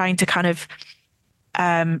partially trying to kind of,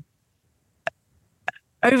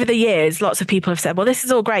 over the years, lots of people have said, well, this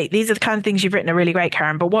is all great. These are the kind of things you've written are really great,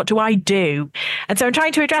 Karen, but what do I do? And so I'm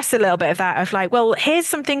trying to address a little bit of that of like, well, here's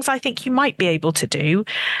some things I think you might be able to do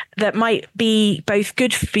that might be both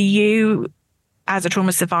good for you as a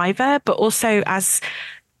trauma survivor, but also as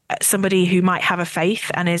somebody who might have a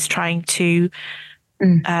faith and is trying to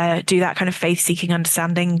do that kind of faith-seeking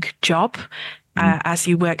understanding job. As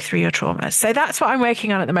you work through your trauma. So that's what I'm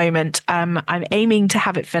working on at the moment. I'm aiming to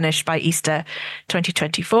have it finished by Easter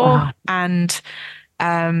 2024. Wow. And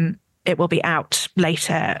it will be out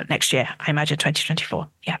later next year, I imagine 2024.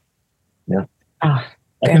 Yeah. Yeah. Oh,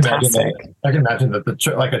 I can imagine that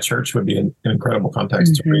a church would be an incredible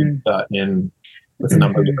context to read that in with a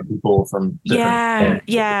number of different people from different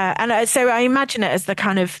Yeah. And so I imagine it as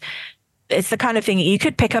it's the kind of thing you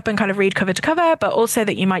could pick up and kind of read cover to cover, but also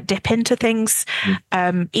that you might dip into things.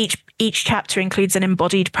 Each chapter includes an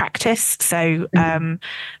embodied practice. So I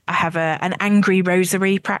have an angry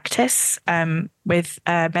rosary practice with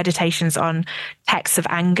meditations on texts of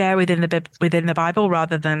anger within the Bible,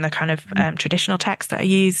 rather than the kind of traditional texts that I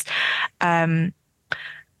use. I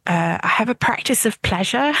have a practice of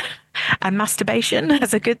pleasure and masturbation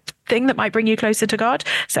as a good thing that might bring you closer to God.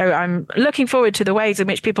 So I'm looking forward to the ways in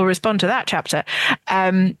which people respond to that chapter.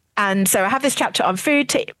 And so I have this chapter on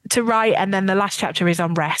food to write, and then the last chapter is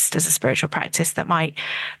on rest as a spiritual practice that might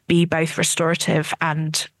be both restorative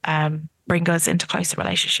and bring us into closer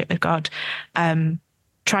relationship with God.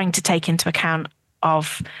 Trying to take into account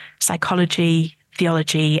of psychology,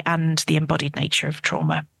 theology, and the embodied nature of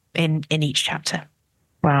trauma in each chapter.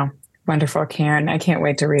 Wow. Wonderful, Karen. I can't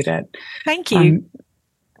wait to read it. Thank you.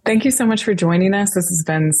 Thank you so much for joining us. This has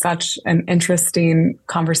been such an interesting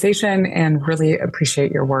conversation, and really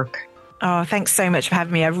appreciate your work. Oh, thanks so much for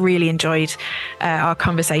having me. I've really enjoyed our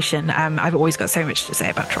conversation. I've always got so much to say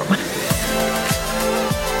about trauma.